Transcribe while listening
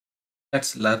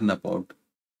Let's learn about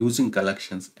using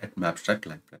collections at Mapstruct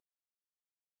library.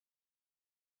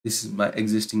 This is my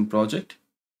existing project,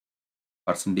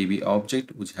 PersonDB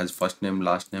object, which has first name,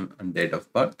 last name, and date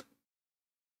of birth,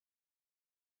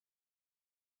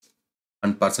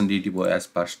 and PersonDB as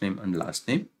first name and last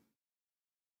name,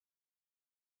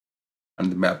 and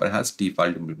the mapper has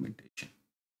default implementation.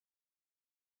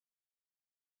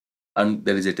 And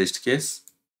there is a test case.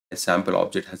 A sample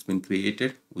object has been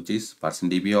created, which is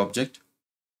PersonDB object,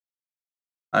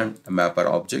 and a mapper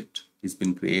object is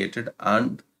been created,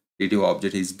 and DTO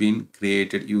object is being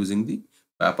created using the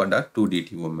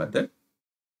mapper.toDTO method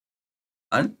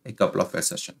and a couple of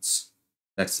assertions.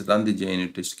 Let's run the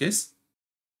JUnit test case.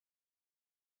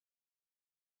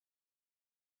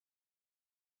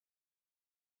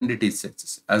 And it is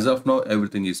success. As of now,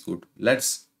 everything is good.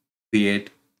 Let's create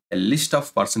a list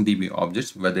of PersonDB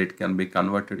objects, whether it can be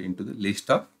converted into the list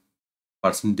of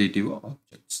PersonDB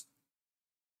objects.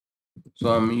 So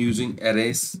I'm using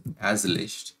arrays as a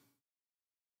list.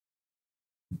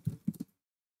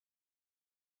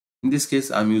 In this case,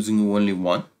 I'm using only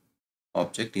one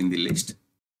object in the list,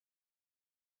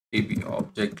 DB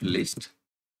object list,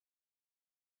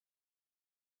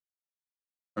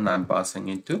 and I'm passing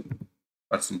into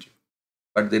 %.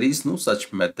 But there is no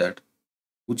such method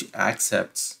which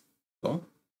accepts. So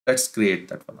let's create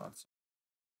that one also.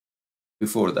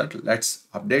 Before that, let's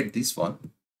update this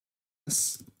one.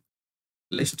 This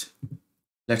list.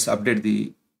 Let's update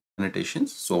the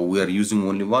annotations. So we are using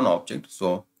only one object.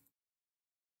 So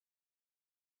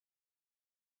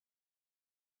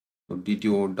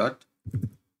DTO dot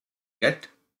get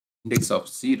index of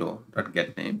 0 dot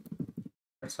get name.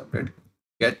 Let's update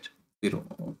get 0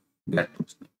 get name.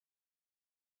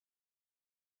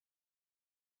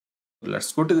 So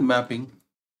let's go to the mapping.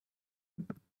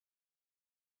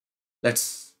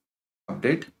 Let's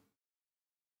update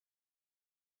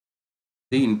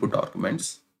the input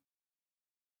arguments.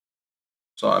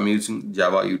 So I'm using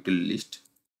Java util list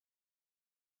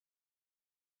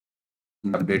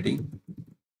and updating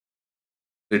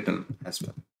return as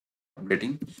well.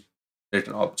 Updating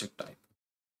return object type.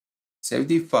 Save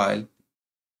the file,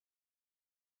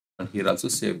 and here also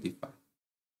save the file.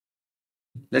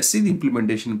 Let's see the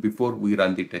implementation before we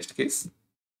run the test case.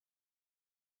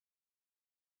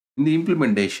 In the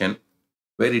implementation,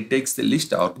 where it takes the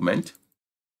list argument,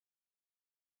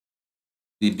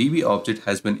 the DB object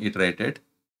has been iterated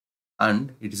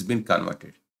and it has been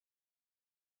converted,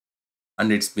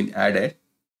 and it's been added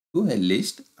to a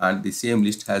list, and the same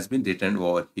list has been returned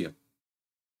over here.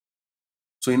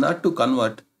 So in order to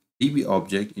convert DB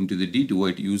object into the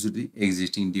DTO, it uses the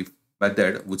existing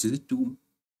method, which is a 2%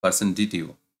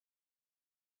 DTO.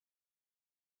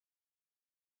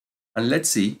 And let's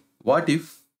see what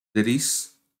if there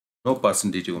is no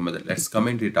 %DTO method. Let's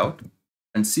comment it out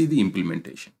and see the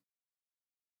implementation.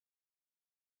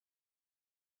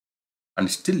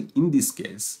 And still in this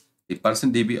case, the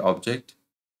 %DB object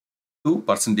to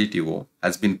 %DTO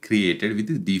has been created with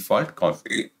the default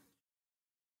configuration.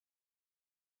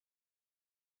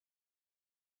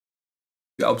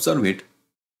 If you observe it,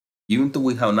 even though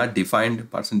we have not defined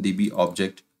 %DB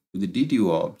object to the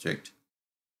DTO object,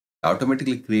 it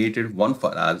automatically created one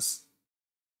for us,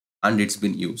 and it's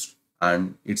been used,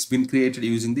 and it's been created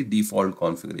using the default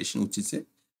configuration, which is a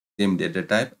same data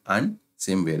type and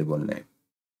same variable name.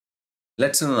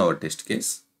 Let's run our test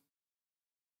case.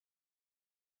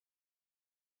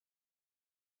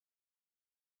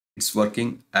 It's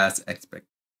working as expected.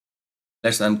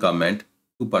 Let's uncomment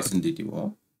 2%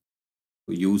 DTO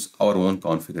to use our own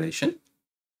configuration.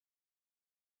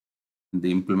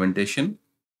 The implementation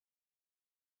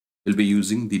will be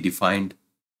using the defined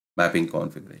mapping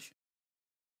configuration.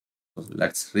 So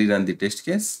let's rerun the test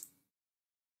case.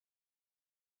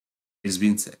 It's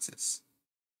been success.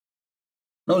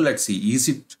 Now let's see, is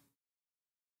it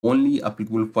only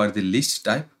applicable for the list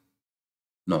type?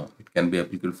 No, it can be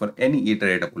applicable for any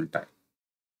iteratable type.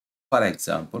 For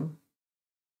example,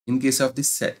 in case of the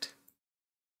set,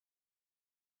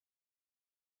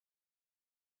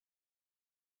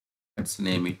 let's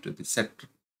name it to the set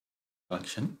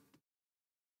function.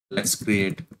 Let's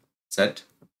create set,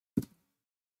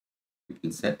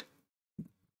 little set,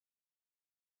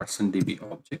 %DB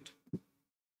object.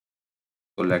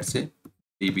 So let's say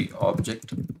DB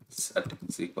object set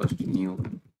is equals to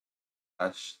new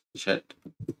hash set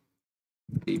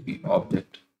DB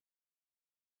object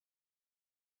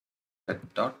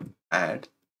set dot add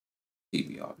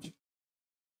DB object.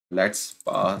 Let's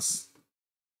pass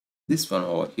this one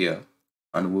over here,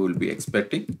 and we will be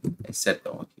expecting a set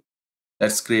over here.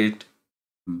 Let's create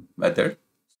method.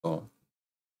 So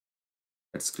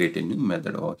let's create a new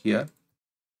method over here,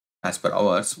 as per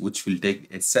ours, which will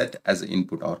take a set as an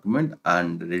input argument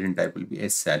and return type will be a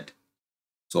set.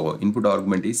 So input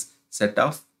argument is set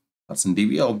of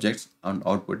 %db objects and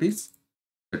output is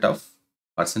set of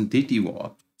 %dto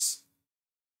objects.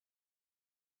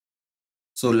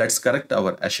 So let's correct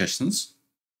our assertions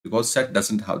because set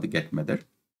doesn't have the get method.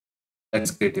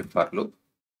 Let's create a for loop.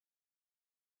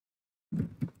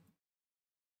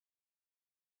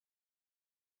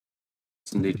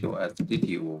 %dto as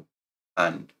dto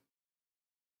and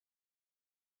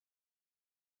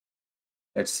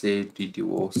let's say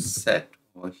dto set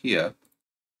over here.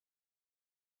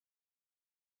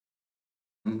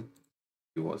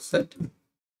 Dto set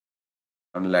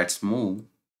and let's move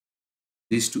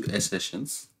these two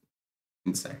assertions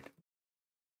inside.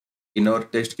 In our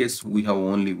test case, we have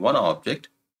only one object,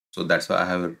 so that's why I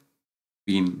have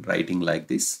been writing like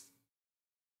this.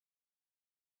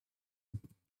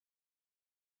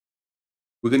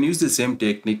 We can use the same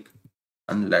technique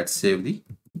and let's save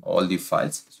all the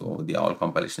files. So the all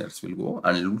compilation errors will go,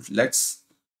 and let's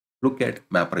look at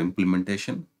mapper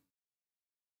implementation.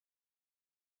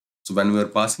 So when we are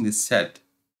passing the set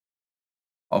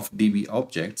of db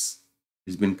objects,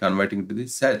 it's been converting to the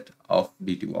set of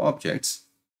dto objects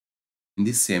in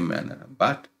the same manner,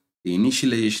 but the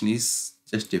initialization is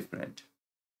just different.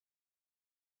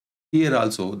 Here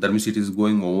also, Dharmeshit is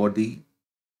going over the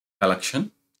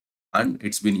collection and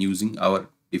it's been using our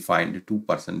defined 2%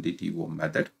 DTO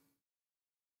method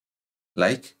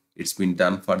like it's been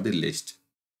done for the list.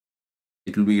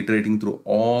 It will be iterating through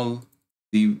all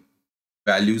the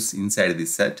values inside the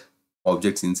set,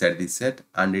 objects inside the set,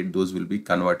 and those will be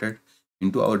converted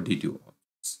into our DTO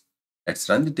objects. Let's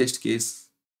run the test case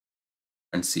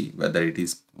and see whether it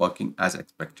is working as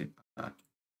expected or not.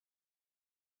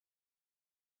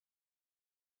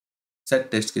 Set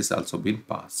test case also been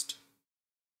passed.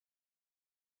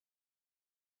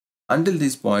 Until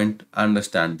this point,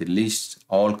 understand the list,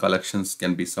 all collections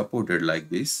can be supported like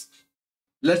this.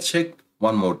 Let's check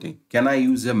one more thing. Can I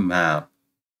use a map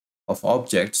of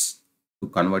objects to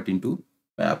convert into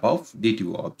map of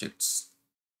DTO objects?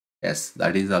 Yes,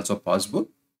 that is also possible.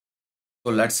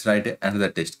 So let's write another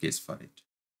test case for it.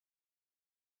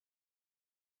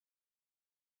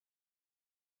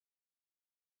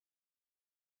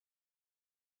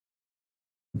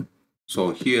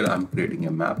 So here I'm creating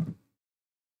a map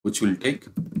which will take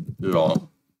long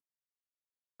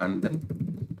and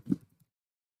then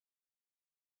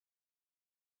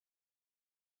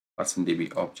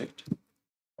 %db object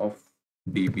of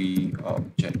db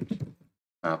object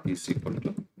map is equal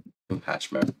to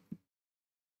hash map.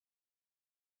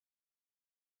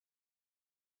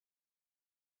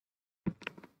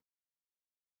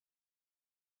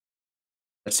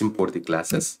 Let's import the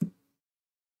classes.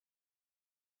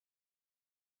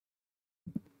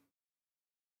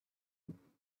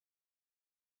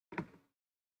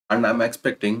 And I'm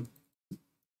expecting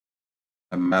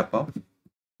a map of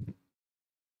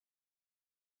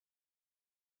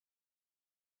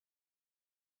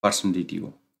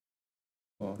 %dto.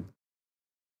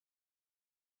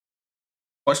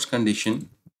 First condition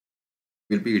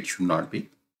will be it should not be.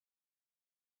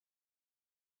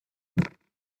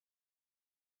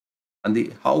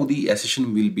 And how the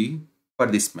assertion will be for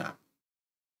this map.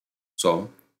 So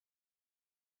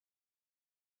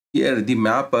here the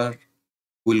mapper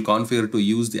will configure to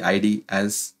use the ID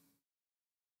as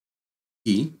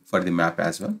key for the map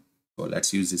as well. So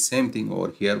let's use the same thing over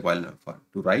here while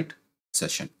to write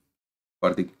session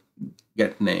for the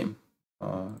get name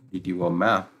DTO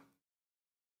map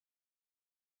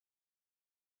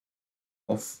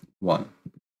of 1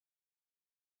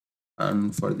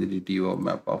 and for the DTO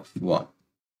map of 1.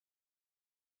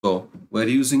 So we're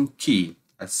using key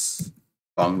as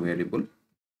long variable.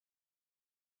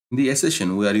 In the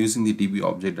assertion, we are using the DB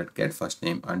object that get first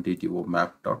name and DTO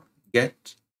map dot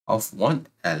get of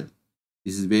 1L.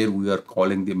 This is where we are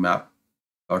calling the map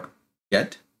dot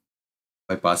get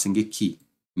by passing a key.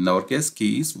 In our case,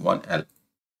 key is 1L.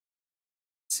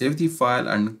 Save the file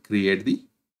and create the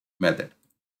method.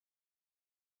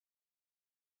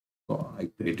 So I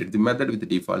created the method with the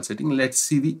default setting. Let's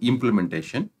see the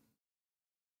implementation.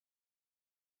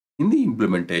 In the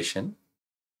implementation,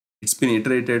 it's been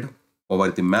iterated over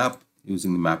the map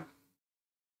using the map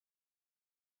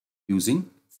using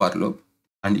for loop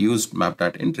and used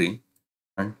map.entry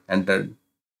and entered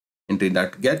entry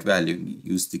that get value,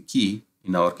 use the key.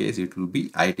 In our case, it will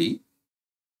be ID,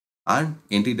 and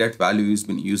entry that value has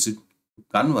been used to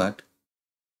convert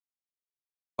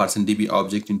 %db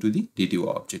object into the DTO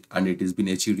object, and it has been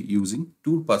achieved using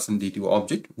 2% DTO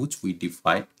object which we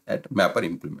define at mapper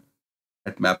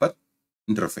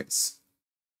interface.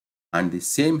 and the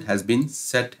same has been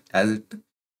set as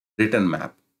return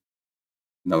map.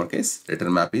 In our case,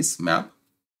 return map is map.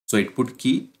 So it put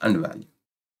key and value.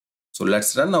 So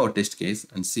let's run our test case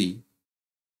and see.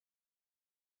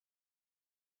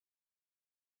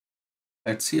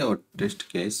 Let's see our test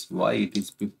case, why it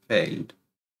is failed.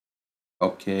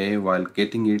 Okay, while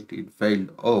getting it, it failed.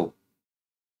 Oh,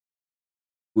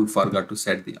 we forgot to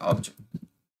set the object.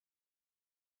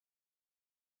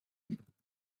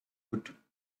 Good.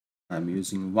 I'm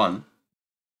using one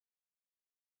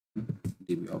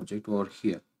DB object over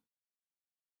here.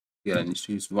 Here I need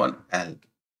to use one L,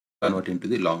 convert into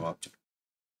the long object.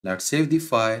 Let's save the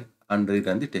file and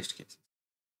rerun the test case.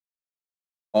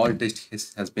 All test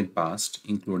cases has been passed,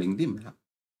 including the map.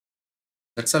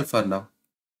 That's all for now.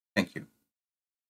 Thank you.